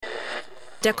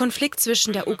Der Konflikt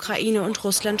zwischen der Ukraine und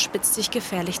Russland spitzt sich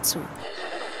gefährlich zu.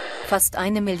 Fast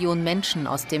 1 Million Menschen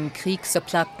aus dem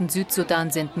kriegsgeplagten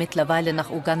Südsudan sind mittlerweile nach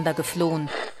Uganda geflohen.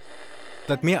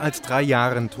 Seit mehr als 3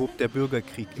 Jahren tobt der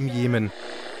Bürgerkrieg im Jemen.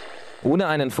 Ohne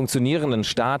einen funktionierenden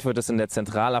Staat wird es in der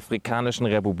Zentralafrikanischen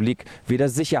Republik weder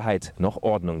Sicherheit noch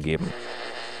Ordnung geben.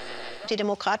 Die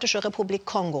Demokratische Republik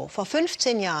Kongo. Vor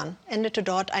 15 Jahren endete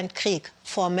dort ein Krieg,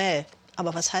 formell.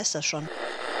 Aber was heißt das schon?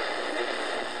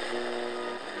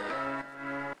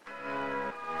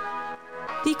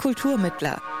 Die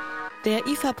Kulturmittler, der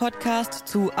ifa-Podcast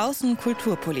zu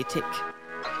Außenkulturpolitik.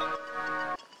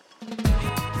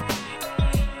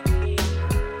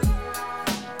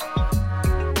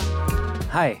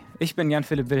 Hi, ich bin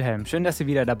Jan-Philipp Wilhelm. Schön, dass ihr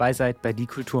wieder dabei seid bei Die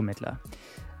Kulturmittler.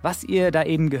 Was ihr da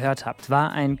eben gehört habt,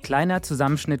 war ein kleiner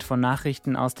Zusammenschnitt von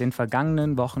Nachrichten aus den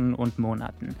vergangenen Wochen und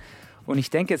Monaten. Und ich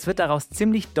denke, es wird daraus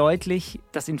ziemlich deutlich,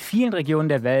 dass in vielen Regionen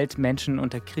der Welt Menschen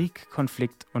unter Krieg,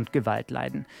 Konflikt und Gewalt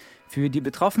leiden. Für die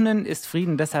Betroffenen ist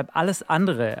Frieden deshalb alles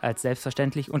andere als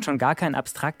selbstverständlich und schon gar kein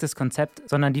abstraktes Konzept,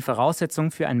 sondern die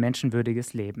Voraussetzung für ein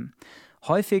menschenwürdiges Leben.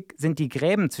 Häufig sind die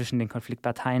Gräben zwischen den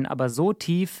Konfliktparteien aber so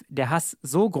tief, der Hass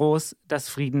so groß, dass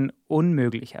Frieden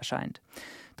unmöglich erscheint.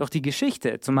 Doch die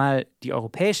Geschichte, zumal die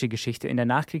europäische Geschichte in der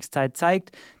Nachkriegszeit,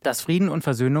 zeigt, dass Frieden und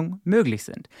Versöhnung möglich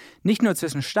sind. Nicht nur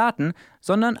zwischen Staaten,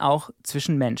 sondern auch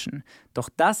zwischen Menschen. Doch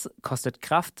das kostet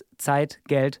Kraft, Zeit,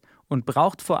 Geld und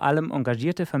braucht vor allem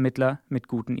engagierte Vermittler mit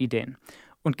guten Ideen.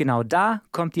 Und genau da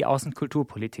kommt die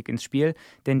Außenkulturpolitik ins Spiel,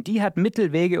 denn die hat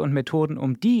Mittel, Wege und Methoden,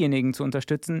 um diejenigen zu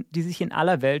unterstützen, die sich in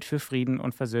aller Welt für Frieden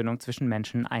und Versöhnung zwischen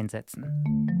Menschen einsetzen.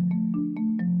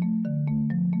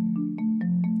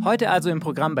 Heute also im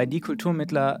Programm bei Die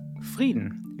Kulturmittler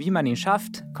Frieden, wie man ihn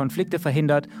schafft, Konflikte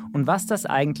verhindert und was das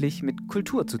eigentlich mit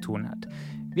Kultur zu tun hat.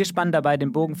 Wir spannen dabei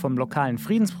den Bogen vom lokalen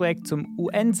Friedensprojekt zum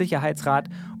UN-Sicherheitsrat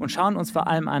und schauen uns vor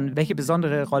allem an, welche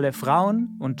besondere Rolle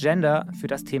Frauen und Gender für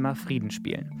das Thema Frieden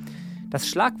spielen. Das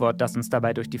Schlagwort, das uns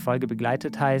dabei durch die Folge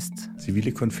begleitet, heißt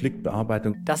zivile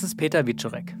Konfliktbearbeitung. Das ist Peter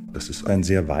Wittschorek. Das ist ein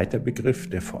sehr weiter Begriff,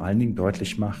 der vor allen Dingen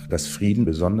deutlich macht, dass Frieden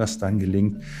besonders dann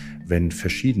gelingt, wenn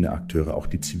verschiedene Akteure, auch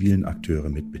die zivilen Akteure,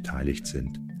 mit beteiligt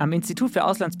sind. Am Institut für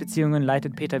Auslandsbeziehungen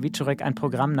leitet Peter Wittschorek ein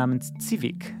Programm namens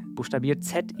Civic, buchstabiert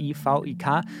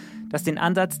Z-I-V-I-K, das den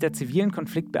Ansatz der zivilen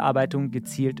Konfliktbearbeitung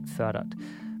gezielt fördert.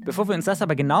 Bevor wir uns das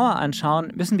aber genauer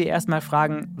anschauen, müssen wir erstmal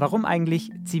fragen, warum eigentlich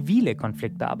zivile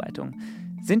Konfliktbearbeitung?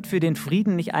 Sind für den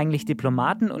Frieden nicht eigentlich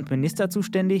Diplomaten und Minister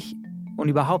zuständig? Und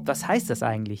überhaupt, was heißt das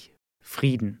eigentlich?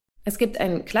 Frieden. Es gibt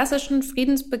einen klassischen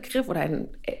Friedensbegriff oder einen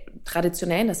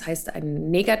traditionellen, das heißt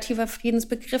ein negativer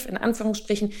Friedensbegriff, in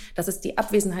Anführungsstrichen, das ist die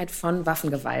Abwesenheit von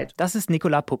Waffengewalt. Das ist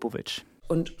Nicola Popović.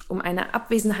 Und um eine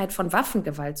Abwesenheit von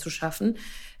Waffengewalt zu schaffen,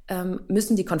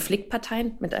 müssen die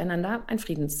Konfliktparteien miteinander ein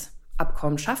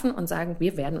Friedensabkommen schaffen und sagen,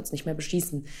 wir werden uns nicht mehr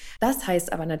beschießen. Das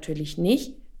heißt aber natürlich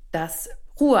nicht, dass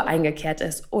Ruhe eingekehrt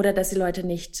ist oder dass die Leute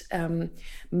nicht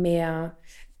mehr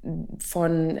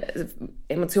von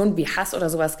Emotionen wie Hass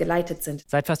oder sowas geleitet sind.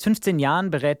 Seit fast 15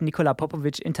 Jahren berät Nicola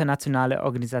Popović internationale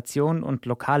Organisationen und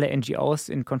lokale NGOs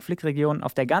in Konfliktregionen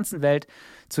auf der ganzen Welt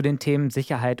zu den Themen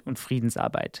Sicherheit und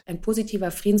Friedensarbeit. Ein positiver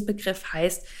Friedensbegriff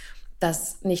heißt,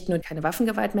 dass nicht nur keine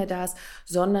Waffengewalt mehr da ist,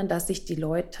 sondern dass sich die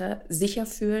Leute sicher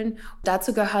fühlen.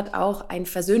 Dazu gehört auch ein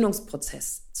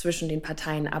Versöhnungsprozess zwischen den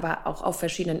Parteien, aber auch auf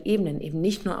verschiedenen Ebenen, eben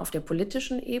nicht nur auf der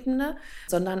politischen Ebene,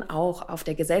 sondern auch auf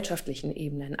der gesellschaftlichen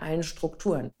Ebene, in allen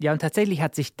Strukturen. Ja, und tatsächlich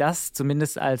hat sich das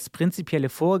zumindest als prinzipielle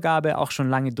Vorgabe auch schon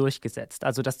lange durchgesetzt.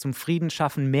 Also, dass zum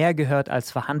Friedensschaffen mehr gehört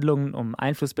als Verhandlungen um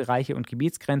Einflussbereiche und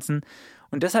Gebietsgrenzen.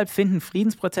 Und deshalb finden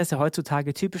Friedensprozesse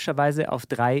heutzutage typischerweise auf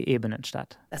 3 Ebenen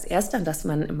statt. Das Erste, an das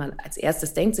man immer als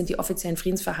erstes denkt, sind die offiziellen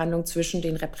Friedensverhandlungen zwischen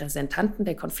den Repräsentanten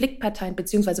der Konfliktparteien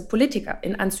bzw. Politiker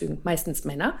in Anzügen, meistens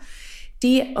Männer,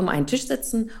 die um einen Tisch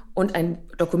sitzen und ein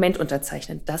Dokument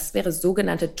unterzeichnen. Das wäre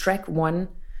sogenannte Track 1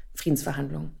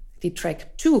 Friedensverhandlungen. Die Track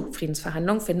 2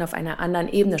 Friedensverhandlungen finden auf einer anderen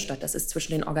Ebene statt. Das ist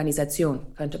zwischen den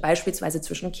Organisationen, könnte beispielsweise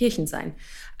zwischen Kirchen sein,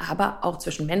 aber auch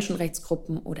zwischen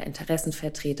Menschenrechtsgruppen oder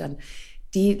Interessenvertretern.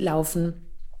 Die laufen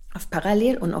oft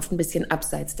parallel und oft ein bisschen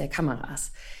abseits der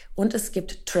Kameras. Und es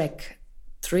gibt Track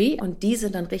 3 und die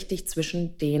sind dann richtig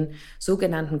zwischen den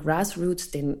sogenannten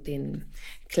Grassroots, den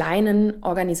kleinen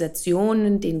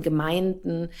Organisationen, den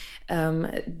Gemeinden,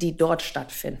 die dort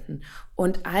stattfinden.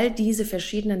 Und all diese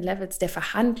verschiedenen Levels der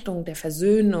Verhandlung, der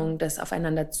Versöhnung, des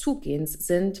Aufeinanderzugehens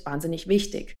sind wahnsinnig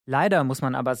wichtig. Leider muss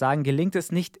man aber sagen, gelingt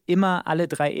es nicht immer, alle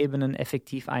 3 Ebenen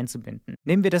effektiv einzubinden.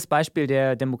 Nehmen wir das Beispiel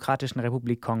der Demokratischen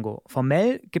Republik Kongo.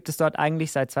 Formell gibt es dort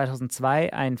eigentlich seit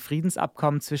 2002 ein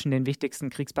Friedensabkommen zwischen den wichtigsten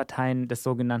Kriegsparteien des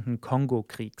sogenannten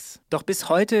Kongo-Kriegs. Doch bis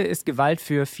heute ist Gewalt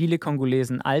für viele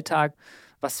Kongolesen Alltag.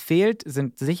 Was fehlt,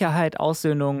 sind Sicherheit,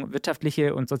 Aussöhnung,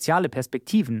 wirtschaftliche und soziale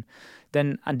Perspektiven.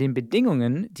 Denn an den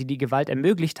Bedingungen, die die Gewalt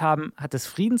ermöglicht haben, hat das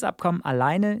Friedensabkommen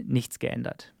alleine nichts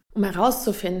geändert. Um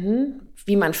herauszufinden,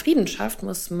 wie man Frieden schafft,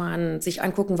 muss man sich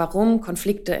angucken, warum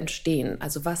Konflikte entstehen.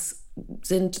 Also was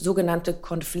sind sogenannte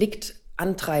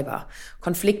Konfliktantreiber,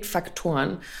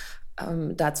 Konfliktfaktoren.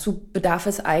 Dazu bedarf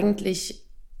es eigentlich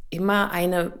immer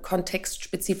eine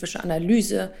kontextspezifische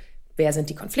Analyse. Wer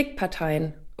sind die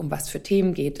Konfliktparteien? Um was für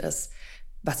Themen geht es?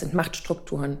 Was sind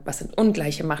Machtstrukturen? Was sind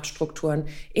ungleiche Machtstrukturen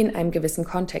in einem gewissen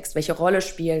Kontext? Welche Rolle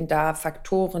spielen da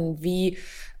Faktoren wie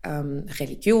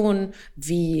Religion,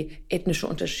 wie ethnische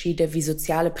Unterschiede, wie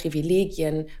soziale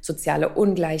Privilegien, soziale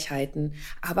Ungleichheiten,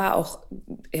 aber auch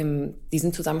in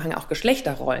diesem Zusammenhang auch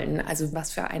Geschlechterrollen. Also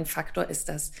was für ein Faktor ist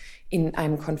das in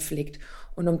einem Konflikt?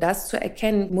 Und um das zu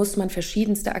erkennen, muss man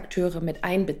verschiedenste Akteure mit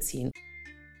einbeziehen.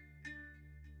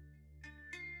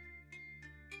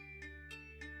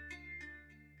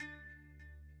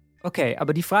 Okay,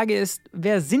 aber die Frage ist,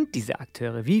 wer sind diese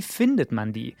Akteure? Wie findet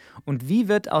man die? Und wie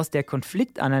wird aus der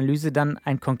Konfliktanalyse dann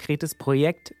ein konkretes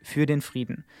Projekt für den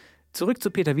Frieden? Zurück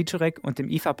zu Peter Wittschorek und dem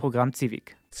ifa-Programm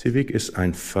Civic. Civic ist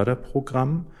ein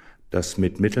Förderprogramm, das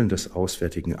mit Mitteln des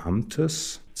Auswärtigen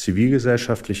Amtes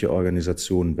zivilgesellschaftliche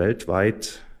Organisationen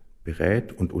weltweit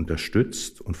berät und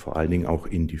unterstützt und vor allen Dingen auch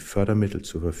ihnen die Fördermittel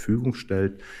zur Verfügung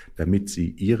stellt, damit sie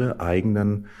ihre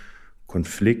eigenen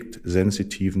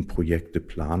konfliktsensitiven Projekte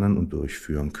planen und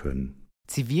durchführen können.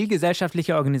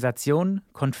 Zivilgesellschaftliche Organisationen,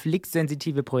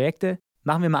 konfliktsensitive Projekte,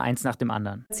 machen wir mal eins nach dem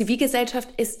anderen. Zivilgesellschaft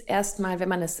ist erstmal, wenn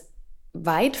man es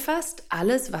weit fasst,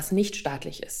 alles, was nicht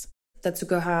staatlich ist. Dazu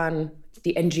gehören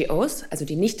die NGOs, also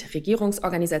die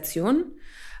Nichtregierungsorganisationen.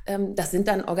 Das sind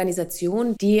dann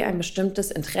Organisationen, die ein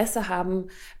bestimmtes Interesse haben,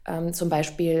 zum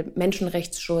Beispiel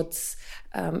Menschenrechtsschutz,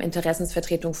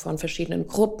 Interessensvertretung von verschiedenen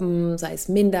Gruppen, sei es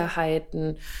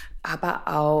Minderheiten, aber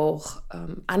auch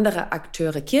andere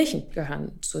Akteure. Kirchen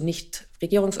gehören zu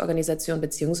Nichtregierungsorganisationen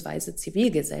bzw.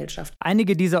 Zivilgesellschaft.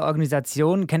 Einige dieser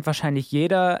Organisationen kennt wahrscheinlich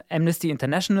jeder. Amnesty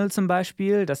International zum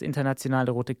Beispiel, das Internationale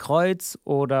Rote Kreuz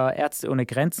oder Ärzte ohne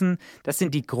Grenzen. Das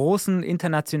sind die großen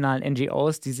internationalen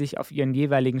NGOs, die sich auf ihren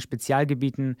jeweiligen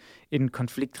Spezialgebieten in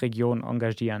Konfliktregionen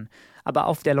engagieren. Aber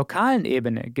auf der lokalen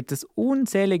Ebene gibt es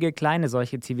unzählige kleine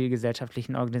solche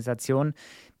zivilgesellschaftlichen Organisationen,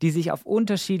 die sich auf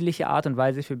unterschiedliche Art und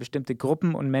Weise für bestimmte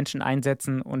Gruppen und Menschen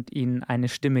einsetzen und ihnen eine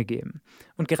Stimme geben.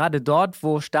 Und gerade dort,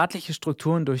 wo staatliche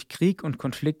Strukturen durch Krieg und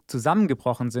Konflikt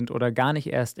zusammengebrochen sind oder gar nicht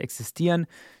erst existieren,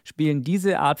 spielen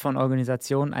diese Art von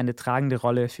Organisationen eine tragende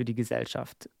Rolle für die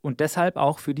Gesellschaft und deshalb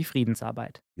auch für die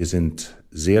Friedensarbeit. Wir sind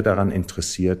sehr daran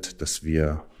interessiert, dass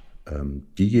wir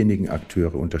diejenigen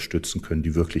Akteure unterstützen können,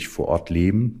 die wirklich vor Ort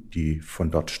leben, die von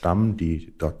dort stammen,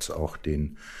 die dort auch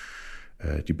die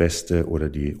beste oder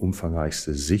die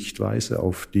umfangreichste Sichtweise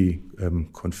auf die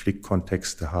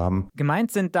Konfliktkontexte haben.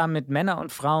 Gemeint sind damit Männer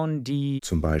und Frauen, die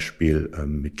zum Beispiel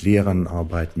mit Lehrern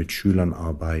arbeiten, mit Schülern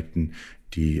arbeiten,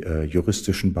 die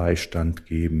juristischen Beistand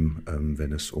geben,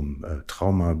 wenn es um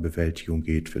Traumabewältigung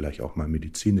geht, vielleicht auch mal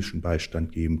medizinischen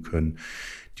Beistand geben können,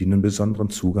 die einen besonderen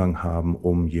Zugang haben,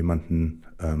 um jemanden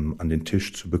an den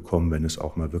Tisch zu bekommen, wenn es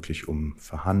auch mal wirklich um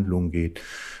Verhandlungen geht.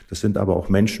 Das sind aber auch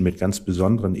Menschen mit ganz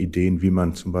besonderen Ideen, wie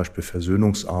man zum Beispiel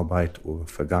Versöhnungsarbeit oder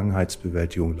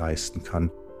Vergangenheitsbewältigung leisten kann.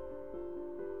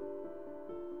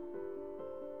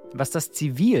 Was das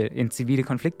Zivil in zivile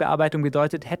Konfliktbearbeitung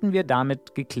bedeutet, hätten wir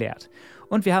damit geklärt.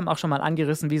 Und wir haben auch schon mal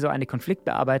angerissen, wie so eine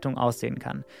Konfliktbearbeitung aussehen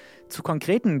kann. Zu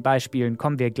konkreten Beispielen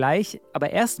kommen wir gleich, aber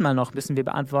erstmal noch müssen wir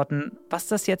beantworten, was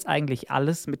das jetzt eigentlich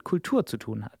alles mit Kultur zu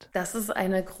tun hat. Das ist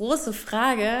eine große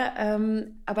Frage,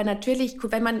 aber natürlich,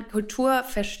 wenn man Kultur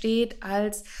versteht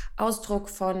als Ausdruck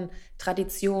von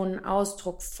Tradition,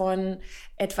 Ausdruck von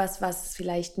etwas, was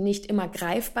vielleicht nicht immer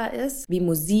greifbar ist, wie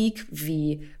Musik,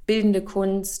 wie bildende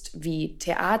Kunst, wie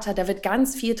Theater, da wird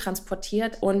ganz viel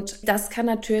transportiert und das kann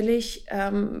natürlich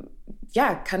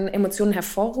kann Emotionen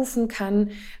hervorrufen,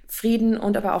 kann Frieden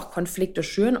und aber auch Konflikte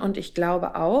schüren. Und ich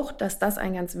glaube auch, dass das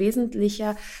ein ganz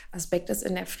wesentlicher Aspekt ist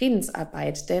in der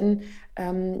Friedensarbeit. Denn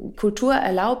Kultur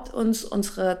erlaubt uns,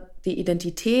 die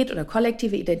Identität oder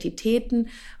kollektive Identitäten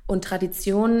und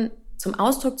Traditionen zum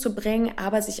Ausdruck zu bringen,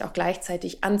 aber sich auch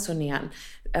gleichzeitig anzunähern,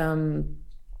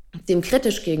 dem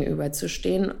kritisch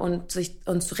gegenüberzustehen und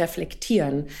zu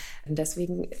reflektieren. Und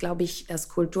deswegen glaube ich, dass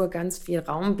Kultur ganz viel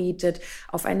Raum bietet,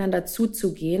 aufeinander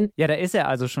zuzugehen. Ja, da ist er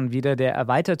also schon wieder, der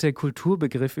erweiterte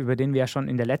Kulturbegriff, über den wir ja schon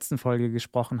in der letzten Folge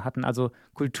gesprochen hatten. Also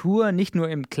Kultur nicht nur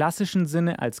im klassischen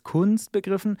Sinne als Kunst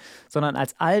begriffen, sondern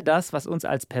als all das, was uns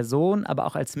als Person, aber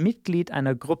auch als Mitglied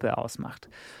einer Gruppe ausmacht.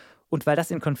 Und weil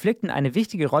das in Konflikten eine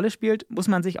wichtige Rolle spielt, muss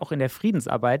man sich auch in der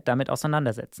Friedensarbeit damit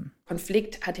auseinandersetzen.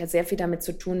 Konflikt hat ja sehr viel damit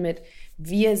zu tun mit,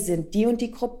 wir sind die und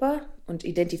die Gruppe und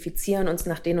identifizieren uns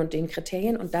nach den und den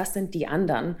Kriterien und das sind die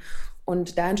anderen.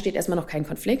 Und da entsteht erstmal noch kein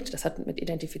Konflikt, das hat mit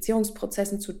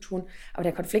Identifizierungsprozessen zu tun, aber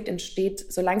der Konflikt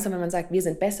entsteht so langsam, wenn man sagt, wir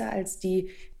sind besser als die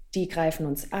greifen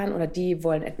uns an oder die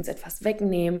wollen uns etwas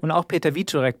wegnehmen. Und auch Peter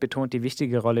Wittschorek betont die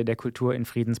wichtige Rolle der Kultur in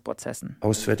Friedensprozessen.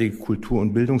 Auswärtige Kultur-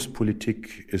 und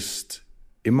Bildungspolitik ist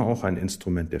immer auch ein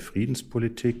Instrument der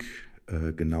Friedenspolitik.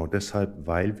 Genau deshalb,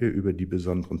 weil wir über die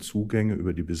besonderen Zugänge,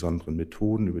 über die besonderen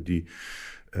Methoden, über die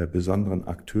besonderen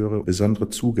Akteure besondere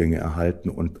Zugänge erhalten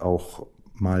und auch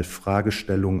mal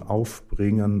Fragestellungen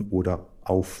aufbringen oder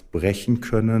aufbrechen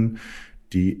können,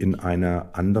 die in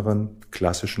einer anderen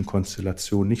klassischen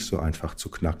Konstellation nicht so einfach zu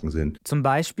knacken sind. Zum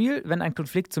Beispiel, wenn ein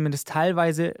Konflikt zumindest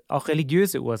teilweise auch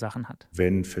religiöse Ursachen hat.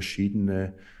 Wenn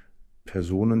verschiedene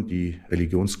Personen, die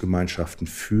Religionsgemeinschaften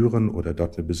führen oder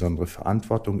dort eine besondere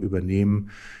Verantwortung übernehmen,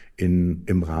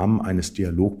 im Rahmen eines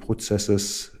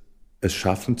Dialogprozesses es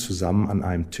schaffen, zusammen an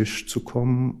einem Tisch zu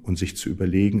kommen und sich zu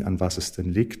überlegen, an was es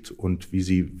denn liegt und wie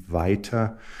sie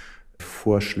weiter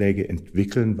Vorschläge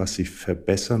entwickeln, was sie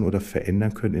verbessern oder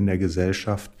verändern können in der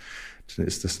Gesellschaft, dann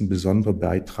ist das ein besonderer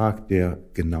Beitrag, der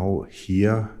genau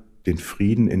hier den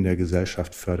Frieden in der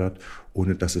Gesellschaft fördert,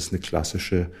 ohne dass es eine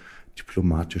klassische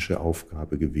diplomatische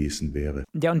Aufgabe gewesen wäre.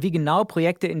 Ja, und wie genau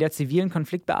Projekte in der zivilen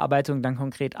Konfliktbearbeitung dann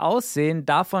konkret aussehen,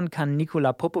 davon kann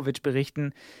Nicola Popović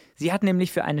berichten. Sie hat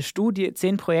nämlich für eine Studie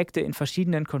 10 Projekte in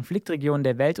verschiedenen Konfliktregionen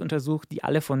der Welt untersucht, die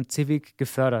alle von Civic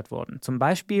gefördert wurden. Zum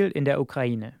Beispiel in der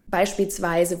Ukraine.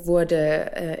 Beispielsweise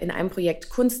wurde in einem Projekt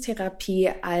Kunsttherapie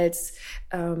als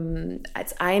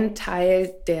ein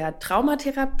Teil der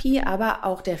Traumatherapie, aber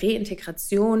auch der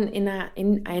Reintegration in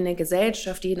eine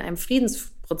Gesellschaft, die in einem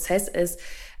Friedensprozess ist,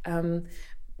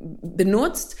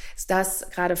 benutzt, dass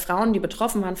gerade Frauen, die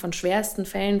betroffen waren von schwersten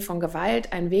Fällen von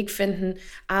Gewalt, einen Weg finden,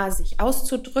 sich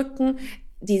auszudrücken,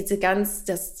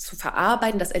 das zu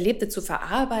verarbeiten, das Erlebte zu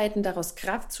verarbeiten, daraus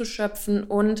Kraft zu schöpfen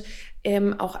und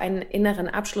auch einen inneren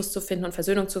Abschluss zu finden und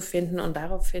Versöhnung zu finden und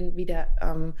daraufhin wieder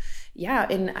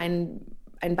in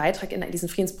einen Beitrag in diesen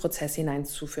Friedensprozess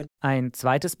hineinzuführen. Ein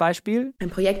zweites Beispiel?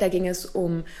 Ein Projekt, da ging es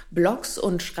um Blogs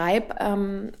und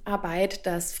Schreibarbeit,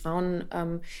 dass Frauen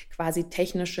quasi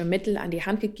technische Mittel an die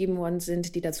Hand gegeben worden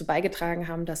sind, die dazu beigetragen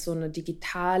haben, dass so eine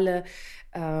digitale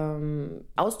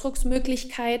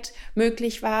Ausdrucksmöglichkeit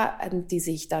möglich war, die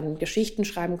sich dann Geschichten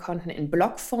schreiben konnten in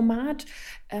Blogformat.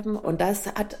 Und das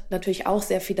hat natürlich auch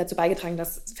sehr viel dazu beigetragen,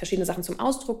 dass verschiedene Sachen zum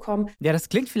Ausdruck kommen. Ja, das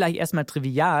klingt vielleicht erstmal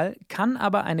trivial, kann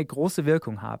aber eine große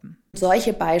Wirkung haben.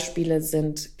 Solche Beispiele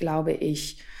sind, glaube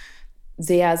ich,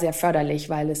 sehr, sehr förderlich,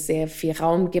 weil es sehr viel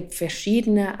Raum gibt,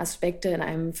 verschiedene Aspekte in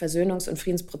einem Versöhnungs- und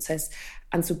Friedensprozess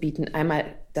anzubieten. Einmal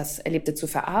das Erlebte zu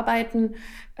verarbeiten,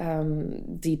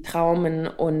 die Traumen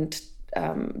und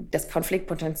das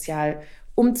Konfliktpotenzial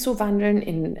umzuwandeln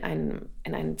in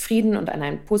einen Frieden und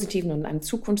einen positiven und eine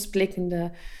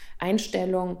zukunftsblickende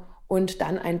Einstellung und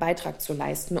dann einen Beitrag zu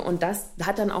leisten. Und das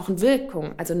hat dann auch eine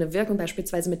Wirkung,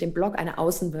 beispielsweise mit dem Blog, eine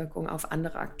Außenwirkung auf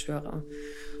andere Akteure.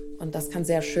 Und das kann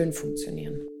sehr schön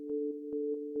funktionieren.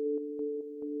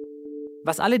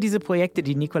 Was alle diese Projekte,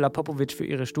 die Nicola Popović für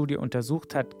ihre Studie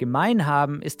untersucht hat, gemein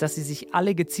haben, ist, dass sie sich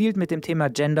alle gezielt mit dem Thema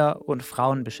Gender und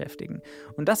Frauen beschäftigen.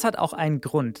 Und das hat auch einen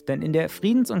Grund, denn in der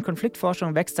Friedens- und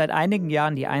Konfliktforschung wächst seit einigen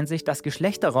Jahren die Einsicht, dass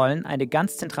Geschlechterrollen eine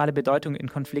ganz zentrale Bedeutung in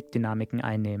Konfliktdynamiken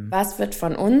einnehmen. Was wird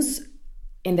von uns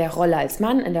in der Rolle als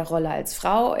Mann, in der Rolle als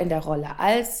Frau, in der Rolle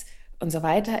als und so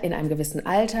weiter, in einem gewissen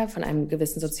Alter, von einem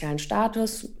gewissen sozialen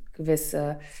Status,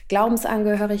 gewisse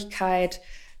Glaubensangehörigkeit,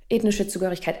 ethnische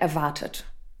Zugehörigkeit erwartet.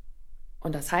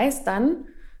 Und das heißt dann,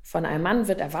 von einem Mann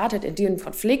wird erwartet, in diesem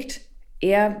Konflikt,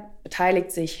 er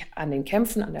beteiligt sich an den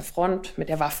Kämpfen, an der Front mit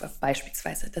der Waffe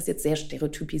beispielsweise. Das ist jetzt sehr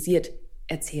stereotypisiert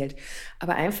erzählt.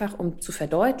 Aber einfach, um zu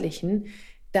verdeutlichen,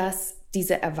 dass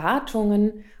diese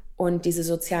Erwartungen und diese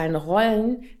sozialen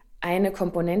Rollen eine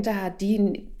Komponente hat,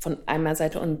 die von einer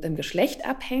Seite und dem Geschlecht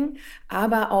abhängen,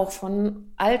 aber auch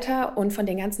von Alter und von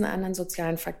den ganzen anderen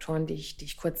sozialen Faktoren, die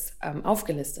ich kurz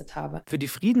aufgelistet habe. Für die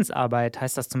Friedensarbeit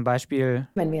heißt das zum Beispiel,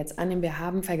 wenn wir jetzt annehmen, wir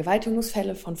haben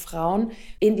Vergewaltigungsfälle von Frauen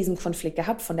in diesem Konflikt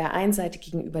gehabt, von der einen Seite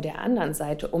gegenüber der anderen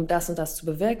Seite, um das und das zu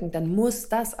bewirken, dann muss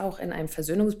das auch in einem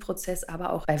Versöhnungsprozess,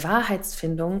 aber auch bei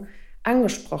Wahrheitsfindung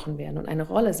angesprochen werden und eine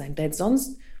Rolle sein. Denn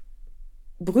sonst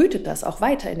brütet das auch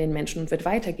weiter in den Menschen und wird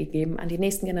weitergegeben an die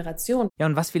nächsten Generationen. Ja,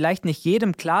 und was vielleicht nicht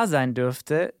jedem klar sein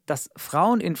dürfte, dass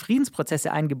Frauen in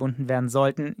Friedensprozesse eingebunden werden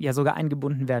sollten, ja sogar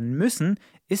eingebunden werden müssen,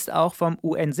 ist auch vom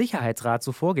UN-Sicherheitsrat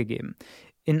so vorgegeben.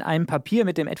 In einem Papier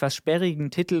mit dem etwas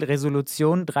sperrigen Titel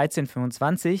Resolution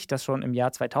 1325, das schon im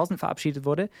Jahr 2000 verabschiedet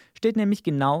wurde, steht nämlich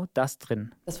genau das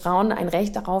drin. Dass Frauen ein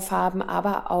Recht darauf haben,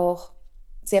 aber auch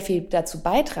sehr viel dazu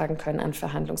beitragen können, an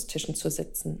Verhandlungstischen zu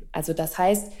sitzen. Also das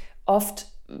heißt, oft,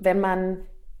 wenn man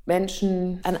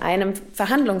Menschen an einem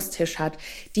Verhandlungstisch hat,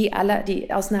 die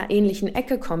aus einer ähnlichen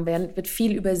Ecke kommen werden, wird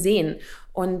viel übersehen.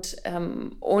 Und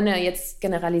ohne jetzt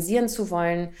generalisieren zu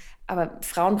wollen, aber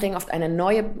Frauen bringen oft eine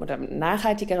neue oder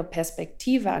nachhaltigere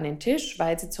Perspektive an den Tisch,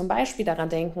 weil sie zum Beispiel daran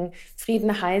denken,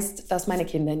 Frieden heißt, dass meine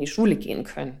Kinder in die Schule gehen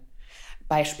können.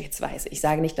 Beispielsweise. Ich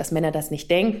sage nicht, dass Männer das nicht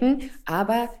denken,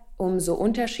 aber umso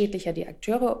unterschiedlicher die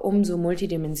Akteure, umso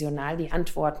multidimensional die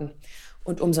Antworten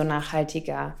und umso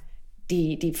nachhaltiger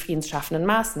die friedensschaffenden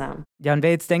Maßnahmen. Ja, und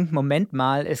wer jetzt denkt, Moment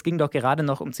mal, es ging doch gerade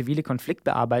noch um zivile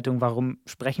Konfliktbearbeitung, warum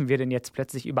sprechen wir denn jetzt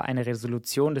plötzlich über eine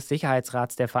Resolution des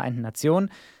Sicherheitsrats der Vereinten Nationen?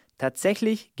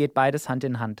 Tatsächlich geht beides Hand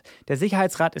in Hand. Der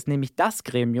Sicherheitsrat ist nämlich das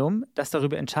Gremium, das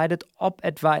darüber entscheidet, ob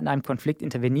etwa in einem Konflikt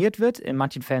interveniert wird, in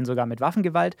manchen Fällen sogar mit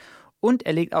Waffengewalt. Und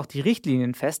er legt auch die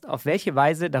Richtlinien fest, auf welche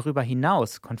Weise darüber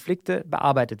hinaus Konflikte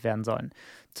bearbeitet werden sollen.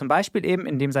 Zum Beispiel eben,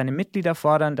 indem seine Mitglieder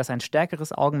fordern, dass ein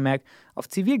stärkeres Augenmerk auf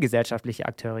zivilgesellschaftliche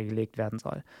Akteure gelegt werden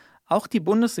soll. Auch die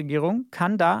Bundesregierung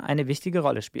kann da eine wichtige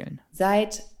Rolle spielen.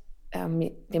 Seit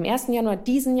dem 1. Januar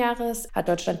diesen Jahres hat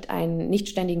Deutschland einen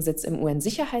nichtständigen Sitz im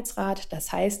UN-Sicherheitsrat.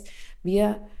 Das heißt,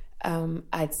 wir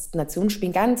als Nation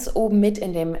spielen ganz oben mit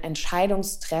in dem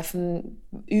Entscheidungstreffen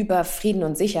über Frieden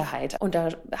und Sicherheit. Und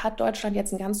da hat Deutschland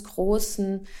jetzt einen ganz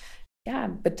großen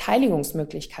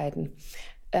Beteiligungsmöglichkeiten.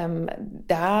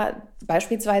 Da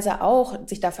beispielsweise auch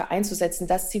sich dafür einzusetzen,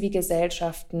 dass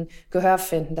Zivilgesellschaften Gehör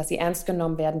finden, dass sie ernst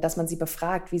genommen werden, dass man sie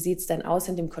befragt, wie sieht es denn aus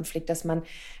in dem Konflikt, dass man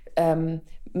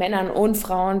Männern und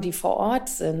Frauen, die vor Ort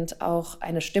sind, auch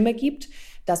eine Stimme gibt,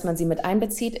 dass man sie mit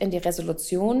einbezieht in die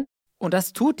Resolution. Und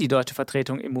das tut die deutsche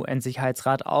Vertretung im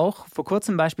UN-Sicherheitsrat auch, vor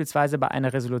kurzem beispielsweise bei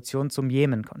einer Resolution zum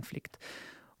Jemen-Konflikt.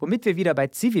 Womit wir wieder bei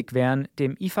Civic wären,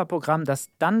 dem ifa-Programm, das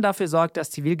dann dafür sorgt,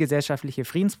 dass zivilgesellschaftliche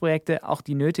Friedensprojekte auch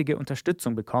die nötige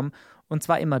Unterstützung bekommen. Und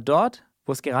zwar immer dort,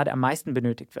 wo es gerade am meisten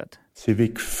benötigt wird.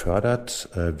 Civic fördert,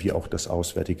 wie auch das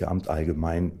Auswärtige Amt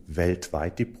allgemein,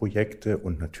 weltweit die Projekte.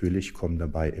 Und natürlich kommen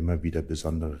dabei immer wieder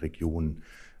besondere Regionen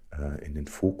in den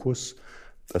Fokus.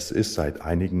 Das ist seit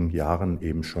einigen Jahren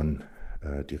eben schon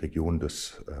die Region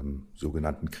des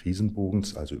sogenannten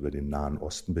Krisenbogens, also über den Nahen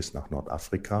Osten bis nach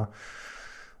Nordafrika.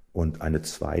 Und eine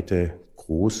zweite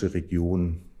große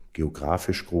Region,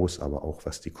 geografisch groß, aber auch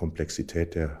was die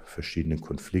Komplexität der verschiedenen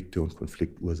Konflikte und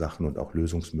Konfliktursachen und auch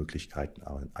Lösungsmöglichkeiten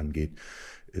angeht,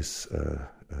 ist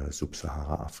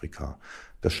Subsahara-Afrika.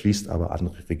 Das schließt aber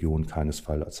andere Regionen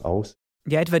keinesfalls aus.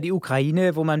 Ja, etwa die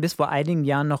Ukraine, wo man bis vor einigen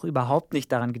Jahren noch überhaupt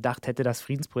nicht daran gedacht hätte, dass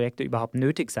Friedensprojekte überhaupt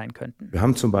nötig sein könnten. Wir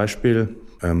haben zum Beispiel,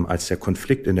 als der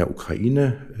Konflikt in der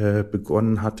Ukraine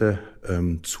begonnen hatte,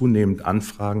 zunehmend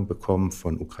Anfragen bekommen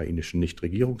von ukrainischen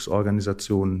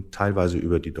Nichtregierungsorganisationen, teilweise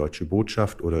über die Deutsche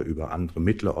Botschaft oder über andere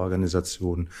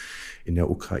Mittlerorganisationen in der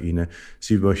Ukraine.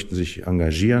 Sie möchten sich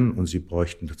engagieren und sie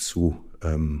bräuchten dazu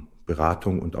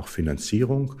Beratung und auch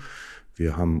Finanzierung.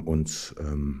 Wir haben uns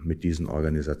mit diesen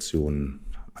Organisationen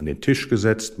an den Tisch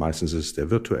gesetzt. Meistens ist es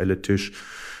der virtuelle Tisch,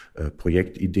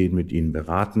 Projektideen mit ihnen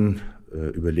beraten,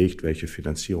 überlegt, welche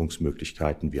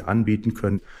Finanzierungsmöglichkeiten wir anbieten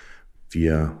können.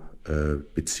 Wir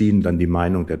beziehen dann die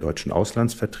Meinung der deutschen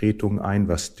Auslandsvertretung ein,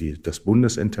 was das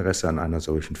Bundesinteresse an einer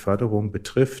solchen Förderung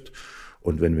betrifft.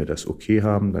 Und wenn wir das okay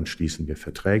haben, dann schließen wir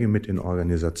Verträge mit den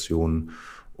Organisationen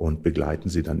und begleiten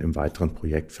sie dann im weiteren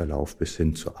Projektverlauf bis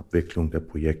hin zur Abwicklung der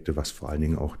Projekte, was vor allen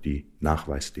Dingen auch die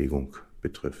Nachweislegung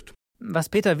betrifft. Was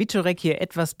Peter Wittschorek hier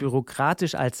etwas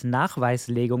bürokratisch als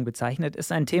Nachweislegung bezeichnet,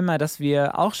 ist ein Thema, das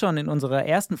wir auch schon in unserer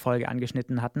ersten Folge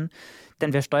angeschnitten hatten.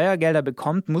 Denn wer Steuergelder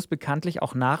bekommt, muss bekanntlich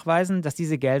auch nachweisen, dass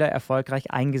diese Gelder erfolgreich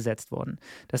eingesetzt wurden.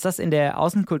 Dass das in der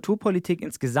Außenkulturpolitik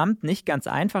insgesamt nicht ganz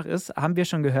einfach ist, haben wir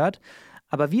schon gehört.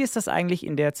 Aber wie ist das eigentlich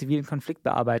in der zivilen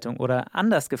Konfliktbearbeitung? Oder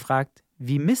anders gefragt,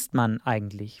 Wie misst man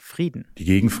eigentlich Frieden? Die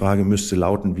Gegenfrage müsste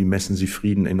lauten, wie messen Sie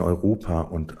Frieden in Europa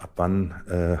und ab wann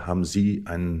haben Sie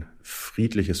ein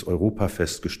friedliches Europa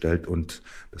festgestellt? Und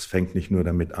das fängt nicht nur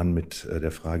damit an mit der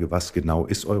Frage, was genau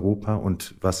ist Europa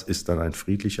und was ist dann ein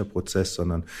friedlicher Prozess,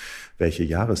 sondern welche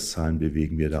Jahreszahlen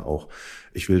bewegen wir da auch?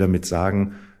 Ich will damit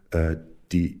sagen,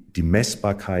 die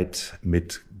Messbarkeit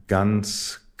mit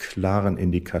ganz klaren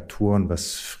Indikatoren,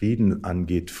 was Frieden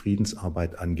angeht,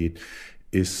 Friedensarbeit angeht,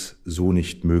 ist so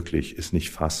nicht möglich, ist nicht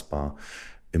fassbar.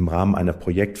 Im Rahmen einer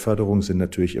Projektförderung sind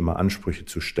natürlich immer Ansprüche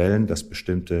zu stellen, dass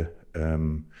bestimmte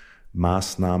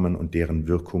Maßnahmen und deren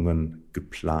Wirkungen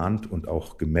geplant und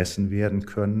auch gemessen werden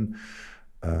können.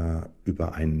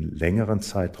 Über einen längeren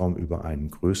Zeitraum, über einen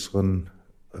größeren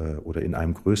oder in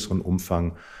einem größeren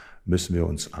Umfang müssen wir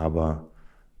uns aber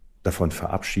davon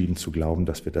verabschieden, zu glauben,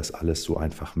 dass wir das alles so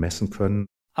einfach messen können.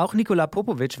 Auch Nicola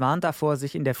Popović warnt davor,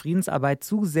 sich in der Friedensarbeit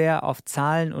zu sehr auf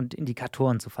Zahlen und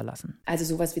Indikatoren zu verlassen. Also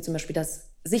sowas wie zum Beispiel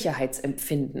das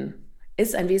Sicherheitsempfinden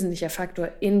ist ein wesentlicher Faktor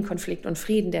in Konflikt und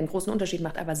Frieden, der einen großen Unterschied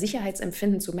macht. Aber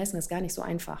Sicherheitsempfinden zu messen, ist gar nicht so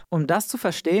einfach. Um das zu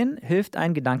verstehen, hilft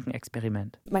ein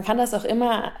Gedankenexperiment. Man kann das auch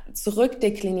immer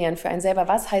zurückdeklinieren für einen selber.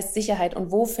 Was heißt Sicherheit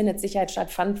und wo findet Sicherheit statt?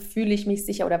 Wann fühle ich mich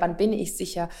sicher oder wann bin ich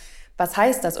sicher? Was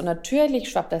heißt das? Und natürlich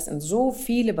schwappt das in so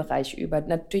viele Bereiche über.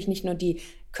 Natürlich nicht nur die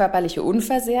körperliche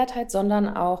Unversehrtheit, sondern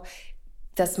auch,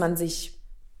 dass man sich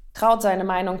traut, seine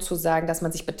Meinung zu sagen, dass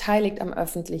man sich beteiligt am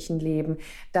öffentlichen Leben,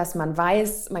 dass man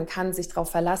weiß, man kann sich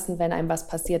darauf verlassen, wenn einem was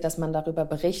passiert, dass man darüber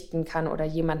berichten kann oder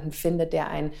jemanden findet, der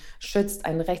einen schützt,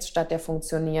 einen Rechtsstaat, der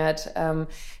funktioniert,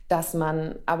 dass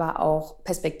man aber auch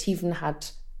Perspektiven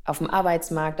hat auf dem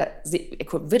Arbeitsmarkt,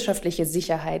 wirtschaftliche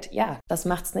Sicherheit. Ja, das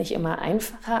macht es nicht immer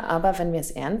einfacher, aber wenn wir es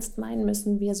ernst meinen,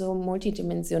 müssen wir so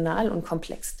multidimensional und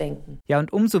komplex denken. Ja,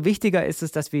 und umso wichtiger ist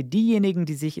es, dass wir diejenigen,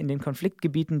 die sich in den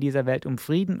Konfliktgebieten dieser Welt um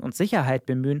Frieden und Sicherheit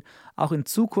bemühen, auch in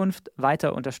Zukunft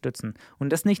weiter unterstützen.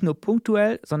 Und das nicht nur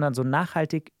punktuell, sondern so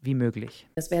nachhaltig wie möglich.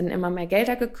 Es werden immer mehr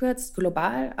Gelder gekürzt,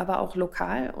 global, aber auch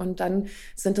lokal. Und dann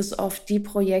sind es oft die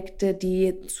Projekte,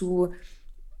 die zu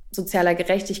sozialer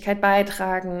Gerechtigkeit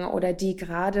beitragen oder die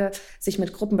gerade sich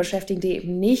mit Gruppen beschäftigen, die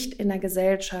eben nicht in der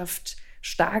Gesellschaft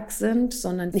stark sind,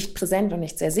 sondern nicht präsent und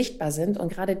nicht sehr sichtbar sind.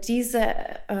 Und gerade diese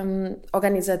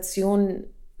Organisationen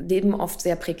leben oft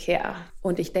sehr prekär.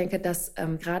 Und ich denke, dass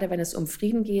gerade wenn es um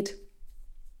Frieden geht,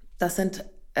 das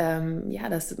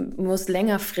muss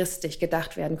längerfristig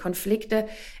gedacht werden. Konflikte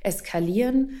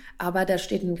eskalieren, aber da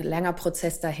steht ein langer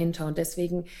Prozess dahinter. Und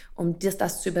deswegen, um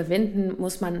das zu überwinden,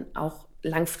 muss man auch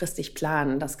langfristig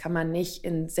planen. Das kann man nicht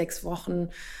in 6 Wochen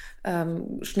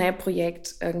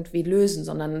Schnellprojekt irgendwie lösen,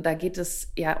 sondern da geht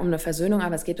es ja um eine Versöhnung,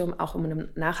 aber es geht auch um einen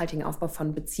nachhaltigen Aufbau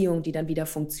von Beziehungen, die dann wieder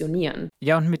funktionieren.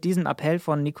 Ja, und mit diesem Appell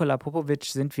von Nicola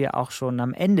Popović sind wir auch schon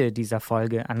am Ende dieser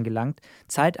Folge angelangt.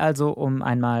 Zeit also, um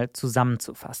einmal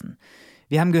zusammenzufassen.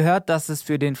 Wir haben gehört, dass es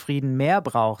für den Frieden mehr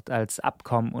braucht als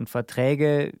Abkommen und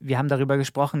Verträge. Wir haben darüber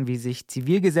gesprochen, wie sich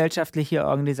zivilgesellschaftliche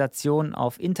Organisationen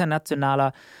auf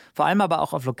internationaler, vor allem aber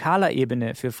auch auf lokaler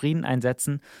Ebene für Frieden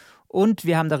einsetzen. Und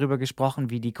wir haben darüber gesprochen,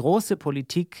 wie die große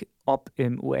Politik, ob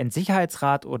im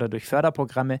UN-Sicherheitsrat oder durch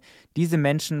Förderprogramme, diese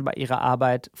Menschen bei ihrer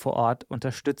Arbeit vor Ort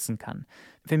unterstützen kann.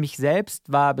 Für mich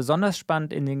selbst war besonders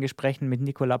spannend in den Gesprächen mit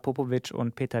Nicola Popović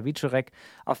und Peter Wittschorek,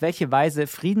 auf welche Weise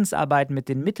Friedensarbeit mit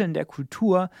den Mitteln der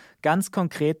Kultur ganz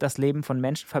konkret das Leben von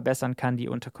Menschen verbessern kann, die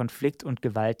unter Konflikt und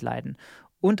Gewalt leiden.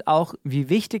 Und auch, wie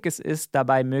wichtig es ist,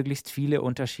 dabei möglichst viele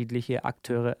unterschiedliche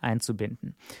Akteure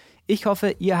einzubinden. Ich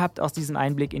hoffe, ihr habt aus diesem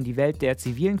Einblick in die Welt der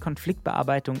zivilen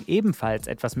Konfliktbearbeitung ebenfalls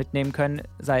etwas mitnehmen können,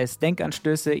 sei es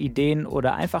Denkanstöße, Ideen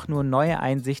oder einfach nur neue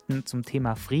Einsichten zum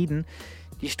Thema Frieden.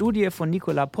 Die Studie von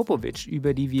Nicola Popović,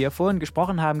 über die wir vorhin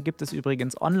gesprochen haben, gibt es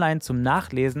übrigens online zum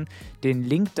Nachlesen. Den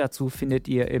Link dazu findet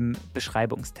ihr im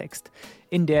Beschreibungstext.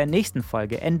 In der nächsten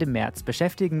Folge, Ende März,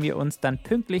 beschäftigen wir uns dann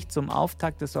pünktlich zum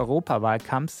Auftakt des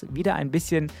Europawahlkampfs wieder ein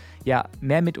bisschen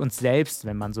mehr mit uns selbst,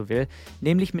 wenn man so will,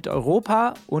 nämlich mit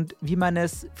Europa und wie man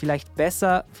es vielleicht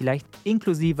besser, vielleicht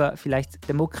inklusiver, vielleicht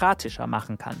demokratischer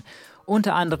machen kann.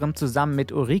 Unter anderem zusammen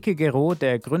mit Ulrike Geraud,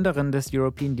 der Gründerin des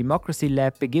European Democracy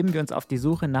Lab, begeben wir uns auf die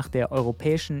Suche nach der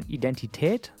europäischen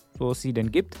Identität, so es sie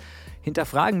denn gibt,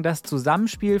 hinterfragen das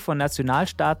Zusammenspiel von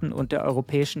Nationalstaaten und der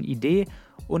europäischen Idee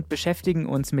und beschäftigen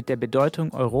uns mit der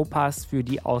Bedeutung Europas für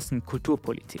die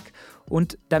Außenkulturpolitik.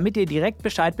 Und damit ihr direkt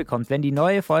Bescheid bekommt, wenn die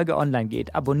neue Folge online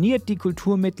geht, abonniert die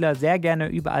Kulturmittler sehr gerne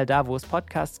überall da, wo es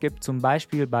Podcasts gibt, zum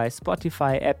Beispiel bei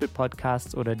Spotify, Apple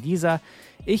Podcasts oder Deezer.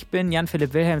 Ich bin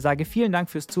Jan-Philipp Wilhelm, sage vielen Dank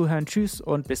fürs Zuhören, tschüss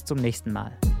und bis zum nächsten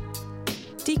Mal.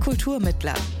 Die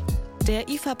Kulturmittler, der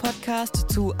ifa-Podcast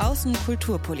zu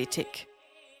Außenkulturpolitik.